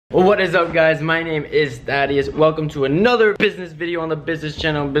What is up, guys? My name is Thaddeus. Welcome to another business video on the business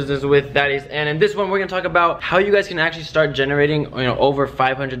channel, Business with Thaddeus. And in this one, we're gonna talk about how you guys can actually start generating, over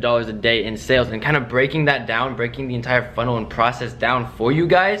 $500 a day in sales, and kind of breaking that down, breaking the entire funnel and process down for you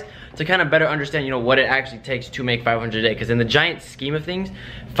guys to kind of better understand, what it actually takes to make 500 a day. Because in the giant scheme of things,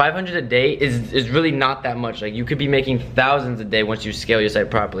 500 a day is really not that much. Like, you could be making thousands a day once you scale your site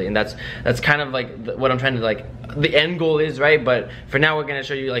properly, and that's kind of like what I'm trying to the end goal is, right? But for now, we're gonna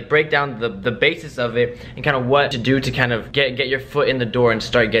show you break down the basis of it and kind of what to do to kind of get your foot in the door and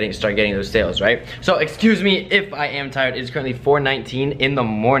start getting those sales, right? So excuse me if I am tired. It's currently 4:19 in the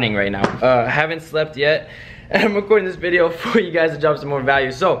morning right now. Haven't slept yet, and I'm recording this video for you guys to drop some more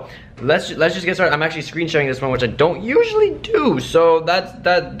value. So let's just get started. I'm actually screen sharing this one, which I don't usually do, so that's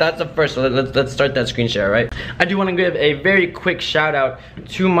the first. So let's start that screen share, right? I do want to give a very quick shout out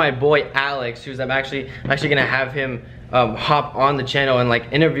to my boy Alex, who's I'm actually gonna have him hop on the channel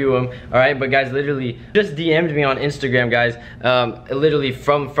and interview him. All right, but guys, literally just DM'd me on Instagram, guys. Literally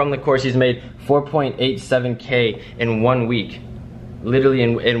from the course, he's made 4.87K in 1 week. Literally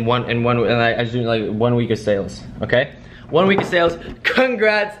in one, and I just do 1 week of sales. Okay, 1 week of sales.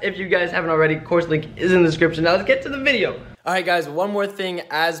 Congrats if you guys haven't already. Course link is in the description. Now let's get to the video. All right, guys, one more thing.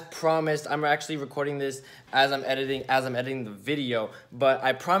 As promised, I'm actually recording this as I'm editing the video, but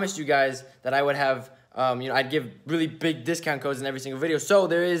I promised you guys that I would have I'd give really big discount codes in every single video. So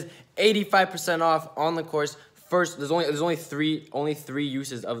there is 85% off on the course. First, there's only three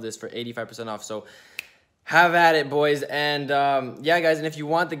uses of this for 85% off. So have at it, boys. And yeah, guys, and if you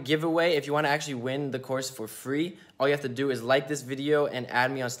want the giveaway, if you want to actually win the course for free, all you have to do is like this video and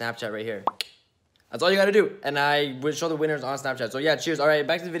add me on Snapchat right here. That's all you gotta do, and I will show the winners on Snapchat. So yeah, cheers. All right,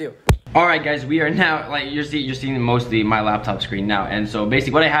 back to the video. All right, guys, we are now, you're seeing mostly my laptop screen now, and so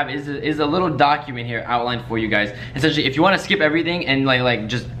basically what I have is a little document here outlined for you guys. Essentially, if you want to skip everything and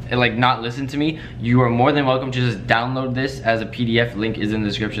just not listen to me, you are more than welcome to just download this as a PDF. Link is in the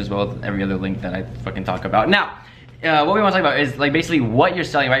description, as well as every other link that I fucking talk about. Now, what we want to talk about is basically what you're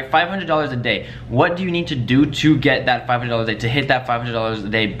selling, right? $500 a day. What do you need to do to get that $500 a day, to hit that $500 a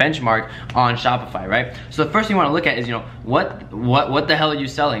day benchmark on Shopify, right? So the first thing you want to look at is, what the hell are you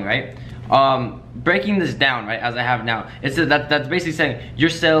selling, right? Breaking this down, right, as I have now, that's basically saying you're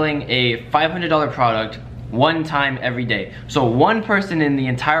selling a $500 product one time every day. So one person in the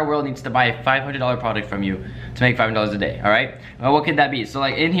entire world needs to buy a $500 product from you to make $500 a day, all right? Well, what could that be? So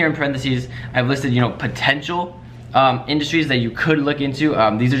in here in parentheses, I've listed, potential industries that you could look into.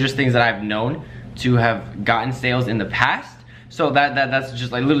 These are just things that I've known to have gotten sales in the past. So that's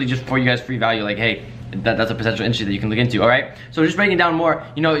just literally just for you guys free value. Hey, that's a potential industry that you can look into. All right. So just breaking down more,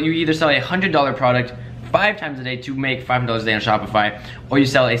 you either sell a $100 product 5 times a day to make $500 a day on Shopify, or you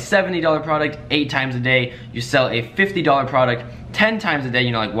sell a $70 product 8 times a day. You sell a $50 product 10 times a day,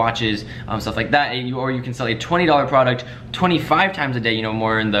 like watches, stuff like that. Or you can sell a $20 product 25 times a day,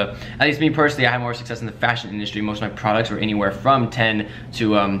 more in the, at least me personally, I have more success in the fashion industry. Most of my products were anywhere from $10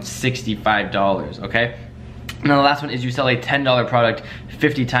 to $65, okay? And then the last one is you sell a $10 product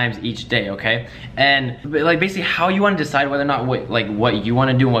 50 times each day, okay? And basically how you want to decide whether or not what you want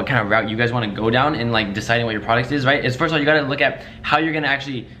to do and what kind of route you guys want to go down in deciding what your product is, right? Is first of all, you got to look at how you're going to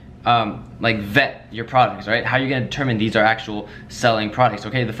actually vet your products, right? How you're going to determine these are actual selling products,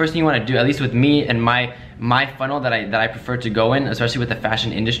 okay? The first thing you want to do, at least with me and my funnel that I prefer to go in, especially with the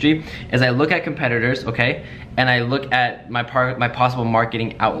fashion industry, is I look at competitors, okay? And I look at my possible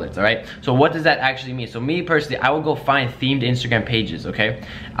marketing outlets, all right? So what does that actually mean? So me personally, I will go find themed Instagram pages, okay?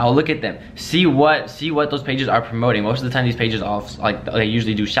 I'll look at them, see what those pages are promoting. Most of the time these pages they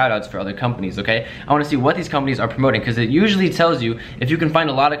usually do shout outs for other companies, okay? I want to see what these companies are promoting, because it usually tells you if you can find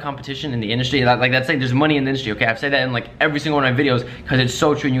a lot of competition in the industry, that's saying there's money in the industry, okay? I've said that in every single one of my videos because it's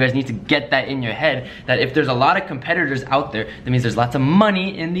so true, and you guys need to get that in your head, that if there's a lot of competitors out there, that means there's lots of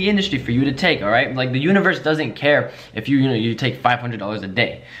money in the industry for you to take, all right? The universe doesn't care if you take $500 a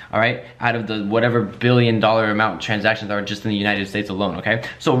day, all right, out of the whatever billion-dollar amount transactions are just in the United States alone, okay?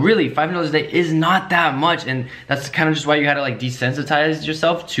 So really, $500 a day is not that much, and that's kind of just why you gotta desensitize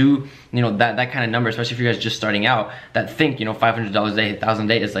yourself to that kind of number, especially if you guys just starting out, that think $500 a day, $1,000 a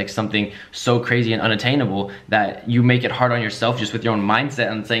day is something so crazy and unattainable that you make it hard on yourself just with your own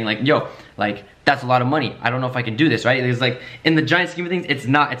mindset and saying yo, that's a lot of money. I don't know if I can do this, right? It's in the giant scheme of things, it's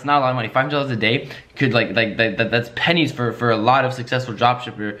not a lot of money. $500 a day could that's pennies for a lot of successful drop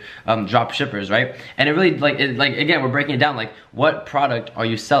shippers, right? And it really again, we're breaking it down, like what product are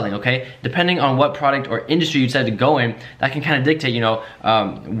you selling, okay? Depending on what product or industry you decide to go in, that can kind of dictate, you know,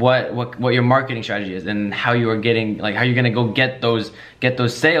 what your marketing strategy is and how you are getting, like how you're gonna go get those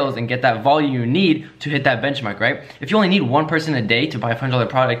sales and get that volume you need to hit that benchmark, right? If you only need one person a day to buy a $100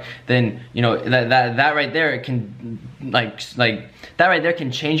 product, then you know that right there can that right there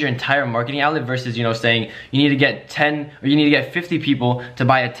can change your entire marketing outlet versus, you know, saying you need to get 10 or you need to get 50 people to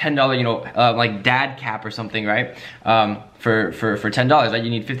buy a $10, you know, like dad cap or something, right? For $10, right? You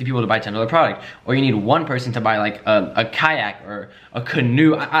need 50 people to buy a $10 product, or you need one person to buy like a kayak or a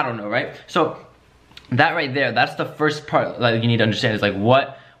canoe. I don't know, right? So that right there, that's the first part that you need to understand, is like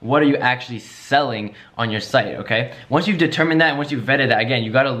what are you actually selling on your site, okay? Once you've determined that, and once you've vetted that, again,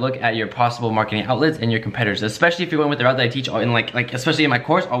 you gotta look at your possible marketing outlets and your competitors, especially if you're going with the route that I teach, and like especially in my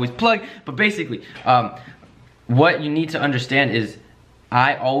course, always plug, but basically, what you need to understand is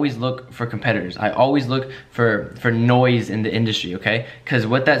I always look for competitors. I always look for noise in the industry, okay? Because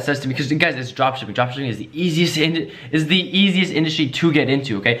what that says to me, because guys, it's dropshipping. Dropshipping is the easiest industry to get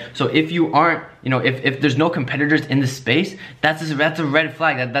into, okay? So if you aren't, you know, if there's no competitors in the space, that's a red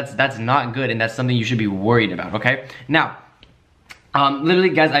flag. That's not good, and that's something you should be worried about, okay? Now,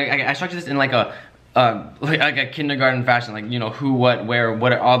 literally, guys, I structured this in like a kindergarten fashion, like, you know, who, what, where,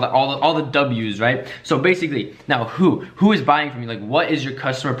 what are all the W's, right? So basically, now who is buying from you? Like, what is your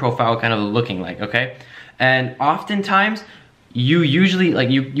customer profile kind of looking like, okay? And oftentimes, you usually, like,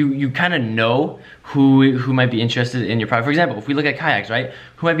 you kind of know who might be interested in your product. For example, if we look at kayaks, right?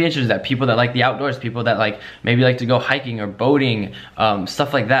 Who might be interested in that? People that like the outdoors, people that maybe like to go hiking or boating,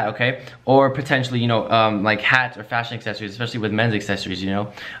 stuff like that, okay? Or potentially, you know, like hats or fashion accessories, especially with men's accessories, you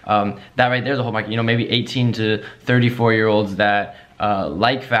know? That right there's a whole market, you know, maybe 18 to 34-year-olds that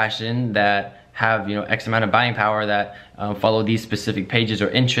like fashion, that have, you know, X amount of buying power, that follow these specific pages or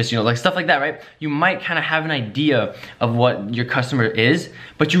interests, you know, like stuff like that, right? You might kind of have an idea of what your customer is,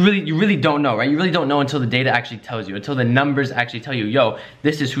 but you really don't know, right? You really don't know until the data actually tells you, until the numbers actually tell you, yo,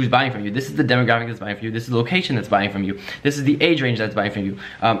 this is who's buying from you, this is the demographic that's buying from you, this is the location that's buying from you, this is the age range that's buying from you.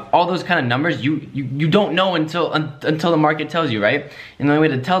 All those kind of numbers, you don't know until the market tells you, right? And the only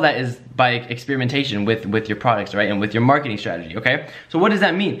way to tell that is by experimentation with your products, right? And with your marketing strategy, okay? So what does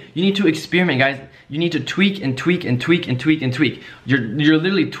that mean? You need to experiment, guys. You need to tweak and tweak and tweak and tweak and tweak. You're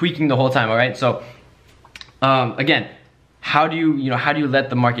literally tweaking the whole time, all right? So again, how do you let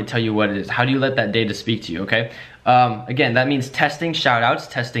the market tell you what it is? How do you let that data speak to you, okay? Again, that means testing shoutouts,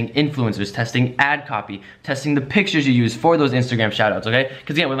 testing influencers, testing ad copy, testing the pictures you use for those Instagram shoutouts, okay?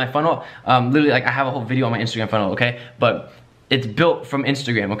 Because again, with my funnel, literally, like, I have a whole video on my Instagram funnel, okay? But it's built from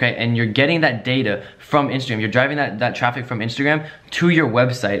Instagram, okay? And you're getting that data from Instagram. You're driving that traffic from Instagram to your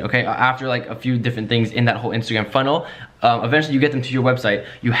website, okay? After like a few different things in that whole Instagram funnel, eventually you get them to your website.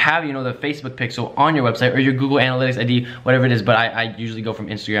 You have, you know, the Facebook pixel on your website or your Google Analytics ID, whatever it is, but I usually go from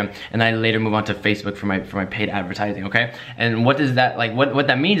Instagram and I later move on to Facebook for my paid advertising, okay? And what does that, like, what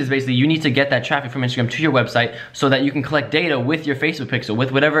that means is basically you need to get that traffic from Instagram to your website so that you can collect data with your Facebook pixel,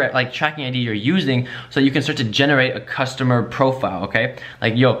 with whatever like tracking ID you're using, so you can start to generate a customer profile, okay?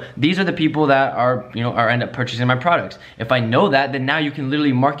 Like, yo, these are the people that are, you know, end up purchasing my products. If I know that, then now you can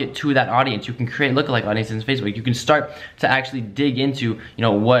literally market to that audience. You can create lookalike audiences in Facebook. You can start to actually dig into, you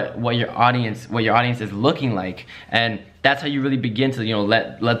know, what your audience is looking like, and that's how you really begin to, you know,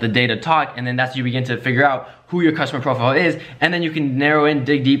 let the data talk, and then that's how you begin to figure out who your customer profile is, and then you can narrow in,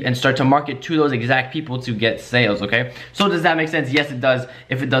 dig deep, and start to market to those exact people to get sales, okay? So does that make sense? Yes, it does.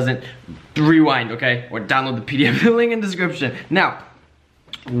 If it doesn't, rewind, okay? Or download the PDF, the link in the description. Now,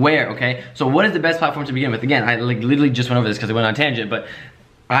 where, okay? So what is the best platform to begin with? Again, I like literally just went over this because I went on a tangent, but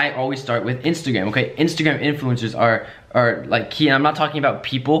I always start with Instagram, okay? Instagram influencers are like key, and I'm not talking about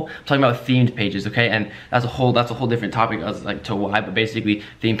people, I'm talking about themed pages, okay? And that's a whole different topic as like to why, but basically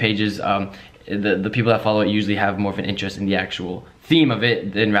theme pages, the people that follow it usually have more of an interest in the actual theme of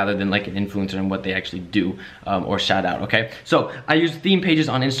it rather than like an influencer and what they actually do or shout out, okay? So I use theme pages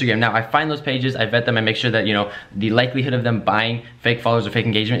on Instagram. Now I find those pages, I vet them, I make sure that, you know, the likelihood of them buying fake followers or fake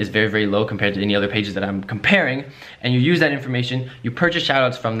engagement is very, very low compared to any other pages that I'm comparing, and you use that information, you purchase shout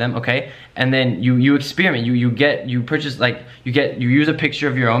outs from them, okay? And then you experiment, you use a picture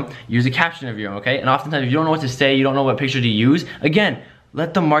of your own, use a caption of your own, okay? And oftentimes if you don't know what to say, you don't know what picture to use, again,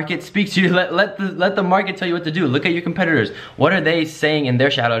 let the market speak to you. Let the market tell you what to do. Look at your competitors. What are they saying in their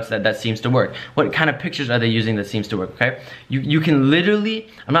shoutouts that seems to work? What kind of pictures are they using that seems to work, okay? You can literally,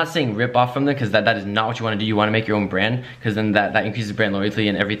 I'm not saying rip off from them, because that is not what you want to do. You want to make your own brand, because then that increases brand loyalty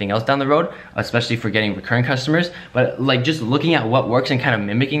and everything else down the road, especially for getting recurring customers. But like just looking at what works and kind of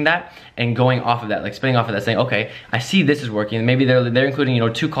mimicking that and going off of that, like spinning off of that, saying, okay, I see this is working. Maybe they're including, you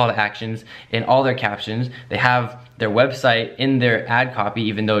know, 2 call to actions in all their captions. They have their website in their ad copy,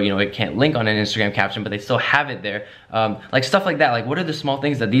 even though, you know, it can't link on an Instagram caption, but they still have it there. Like stuff like that. Like, what are the small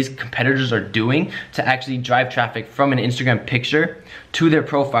things that these competitors are doing to actually drive traffic from an Instagram picture to their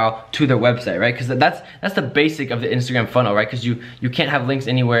profile to their website, right? Because that's the basic of the Instagram funnel, right? Because you can't have links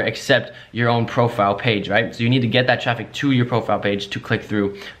anywhere except your own profile page, right? So you need to get that traffic to your profile page to click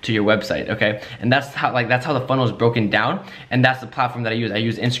through to your website, okay? And that's how the funnel is broken down, and that's the platform that I use. I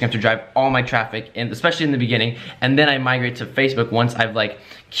use Instagram to drive all my traffic, and especially in the beginning, and then I migrate to Facebook once I've like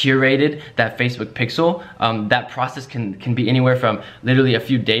curated that Facebook pixel. That process can be anywhere from literally a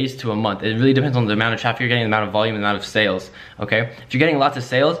few days to a month. It really depends on the amount of traffic you're getting, the amount of volume, the amount of sales, okay? If you're getting lots of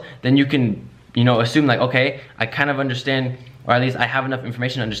sales, then you can, you know, assume like, okay, I kind of understand, or at least I have enough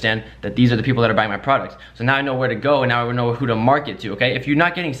information to understand that these are the people that are buying my products. So now I know where to go, and now I know who to market to, okay? If you're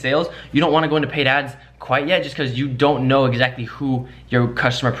not getting sales, you don't want to go into paid ads quite yet, just because you don't know exactly who your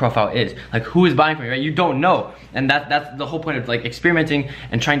customer profile is. Like, who is buying from you, right? You don't know. And that's the whole point of like experimenting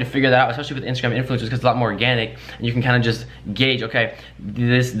and trying to figure that out, especially with Instagram influencers, because it's a lot more organic, and you can kind of just gauge, okay,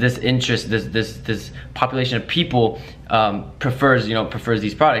 this interest, this population of people prefers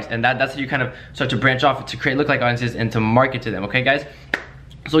these products, and that's how you kind of start to branch off to create lookalike audiences and to market to them, okay, guys?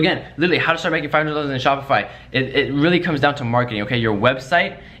 So again, literally, how to start making $500 in Shopify. It really comes down to marketing, okay? Your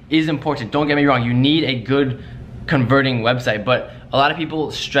website is important. Don't get me wrong. You need a good converting website, but a lot of people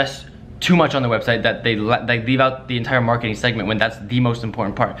stress too much on the website that they leave out the entire marketing segment when that's the most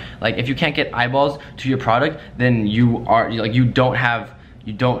important part. Like, if you can't get eyeballs to your product, then you're not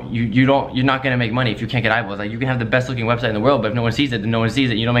gonna make money if you can't get eyeballs. Like, you can have the best looking website in the world, but if no one sees it, then no one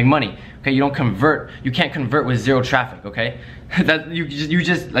sees it. You don't make money. Okay, you can't convert with 0 traffic. Okay,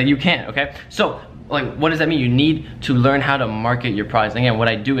 you can't. Okay, so like, what does that mean? You need to learn how to market your products. Again, what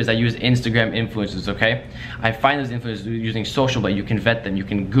I do is I use Instagram influencers, okay? I find those influencers using Social Blade. You can vet them, you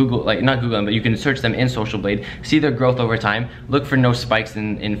can Google, like not Google them, but you can search them in Social Blade, see their growth over time, look for no spikes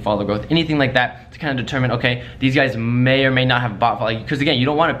in follow growth, anything like that to kind of determine, okay, these guys may or may not have bought, like, because again, you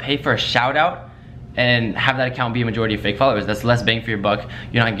don't want to pay for a shout out and have that account be a majority of fake followers. That's less bang for your buck.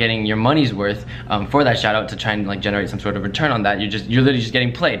 You're not getting your money's worth for that shout out to try and like generate some sort of return on that. You're literally just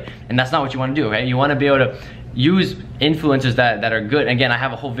getting played, and that's not what you want to do, okay? You want to be able to use influencers that are good. Again, I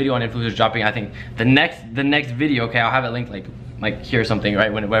have a whole video on influencers dropping, I think the next video, okay? I'll have it linked like here or something,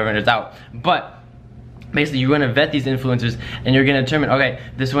 right, whenever it's out. But basically, you're gonna vet these influencers, and you're gonna determine, okay,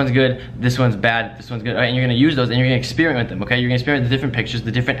 this one's good, this one's bad, this one's good, okay, and you're gonna use those, and you're gonna experiment with them, okay? You're gonna experiment with the different pictures,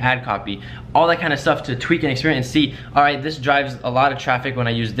 the different ad copy, all that kind of stuff to tweak and experiment and see, all right, this drives a lot of traffic when I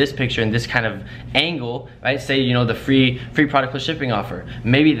use this picture and this kind of angle, right? Say, you know, the free product plus shipping offer.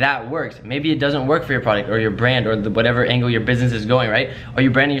 Maybe that works. Maybe it doesn't work for your product or your brand or whatever angle your business is going, right? Are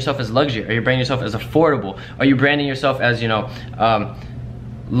you branding yourself as luxury? Are you branding yourself as affordable? Are you branding yourself as, you know,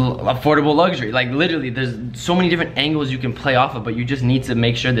 affordable luxury? Like, literally, there's so many different angles you can play off of, but you just need to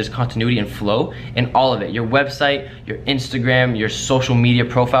make sure there's continuity and flow in all of it. Your website, your Instagram, your social media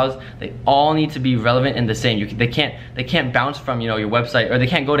profiles, they all need to be relevant and the same. They can't bounce from, you know, your website, or they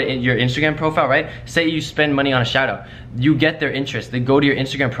can't go to your Instagram profile, right? Say you spend money on a shout out, you get their interest, they go to your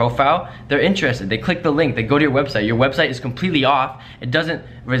Instagram profile, they're interested, they click the link, they go to your website is completely off, it doesn't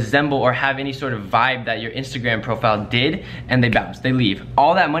resemble or have any sort of vibe that your Instagram profile did, and they bounce, they leave.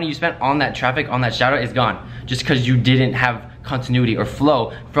 All that money you spent on that traffic, on that shout out is gone, just because you didn't have continuity or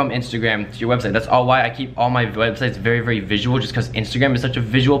flow from Instagram to your website. That's all why I keep all my websites very, very visual, just because Instagram is such a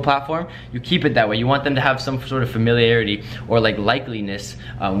visual platform. You keep it that way. You want them to have some sort of familiarity or like likeliness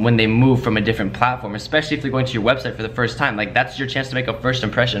when they move from a different platform, especially if they're going to your website for the first time. Like, that's your chance to make a first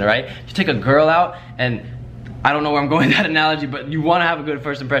impression, all right? You take a girl out, and I don't know where I'm going with that analogy, but you want to have a good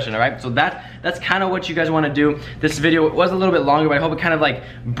first impression, all right? So that's kind of what you guys want to do. This video was a little bit longer, but I hope it kind of like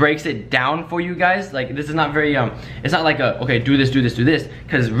breaks it down for you guys. Like, this is not very it's not like a, okay, do this,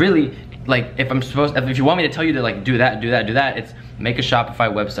 because really, like, if you want me to tell you to like do that, it's make a Shopify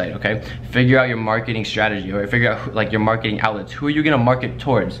website, okay? Figure out your marketing strategy, or figure out like your marketing outlets. Who are you gonna market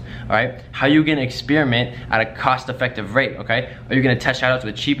towards, all right? How are you gonna experiment at a cost-effective rate, okay? Are you gonna test shoutouts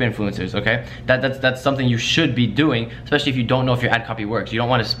with cheap influencers, okay? That's something you should be doing, especially if you don't know if your ad copy works. You don't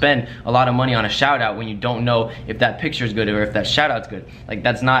wanna spend a lot of money on a shout out when you don't know if that picture is good or if that shout out's good. Like,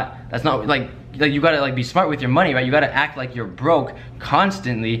 that's not like you gotta like be smart with your money, right? You gotta act like you're broke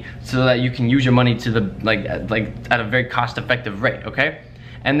constantly so that you can use your money to the like at a very cost-effective rate, okay?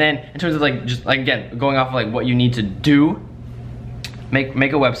 And then in terms of like just like again going off of like what you need to do, make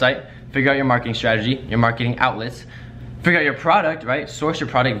a website, figure out your marketing strategy, your marketing outlets, figure out your product, right? Source your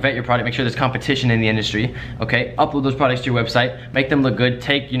product, vet your product, make sure there's competition in the industry, okay? Upload those products to your website, make them look good.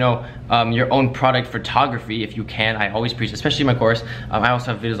 Take, you know, your own product photography if you can. I always preach, especially in my course. I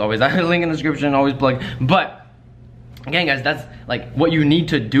also have videos always. I have a link in the description, always plug. But again, guys, that's like what you need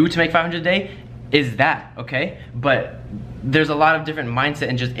to do to make 500 a day is that, okay? But there's a lot of different mindset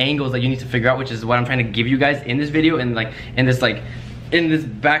and just angles that you need to figure out, which is what I'm trying to give you guys in this video and like in this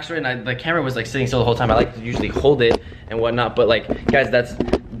backstory. And the camera was like sitting still the whole time. I like to usually hold it and whatnot, but like, guys, that's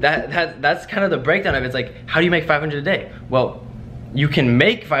kind of the breakdown of it. It's like, how do you make 500 a day? Well, you can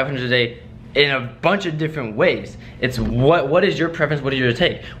make 500 a day in a bunch of different ways. It's what is your preference, what is your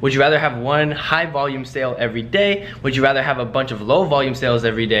take? Would you rather have one high volume sale every day? Would you rather have a bunch of low volume sales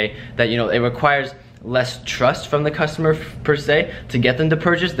every day that, you know, it requires less trust from the customer per se to get them to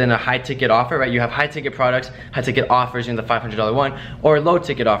purchase than a high ticket offer, right? You have high ticket products, high ticket offers, you know, the $500 one, or low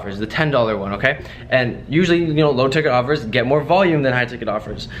ticket offers, the $10 one, okay? And usually, you know, low ticket offers get more volume than high ticket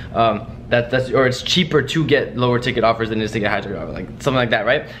offers. Or it's cheaper to get lower ticket offers than it is to get high ticket offers, like something like that,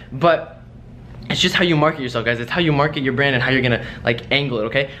 right? But it's just how you market yourself, guys. It's how you market your brand and how you're gonna like angle it,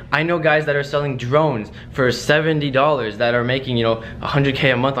 okay? I know guys that are selling drones for $70 that are making, you know,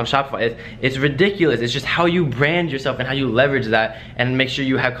 100K a month on Shopify. It's ridiculous. It's just how you brand yourself and how you leverage that and make sure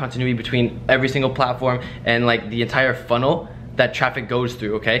you have continuity between every single platform and like the entire funnel that traffic goes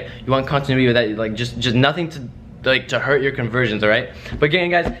through, okay? You want continuity with that, like just nothing to hurt your conversions, all right? But again,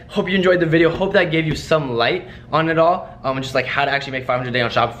 guys, hope you enjoyed the video. Hope that gave you some light on it all, just like how to actually make 500 a day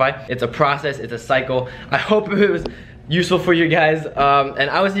on Shopify. It's a process, it's a cycle. I hope it was useful for you guys, and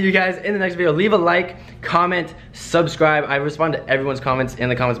I will see you guys in the next video. Leave a like, comment, subscribe. I respond to everyone's comments in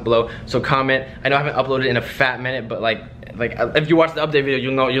the comments below, so comment. I know I haven't uploaded in a fat minute, but like if you watch the update video,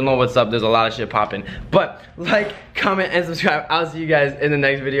 you'll know what's up. There's a lot of shit popping. But like, comment, and subscribe. I'll see you guys in the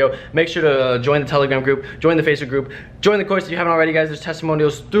next video. Make sure to join the Telegram group, join the Facebook group, join the course if you haven't already, guys. There's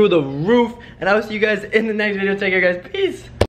testimonials through the roof, and I will see you guys in the next video. Take care, guys. Peace.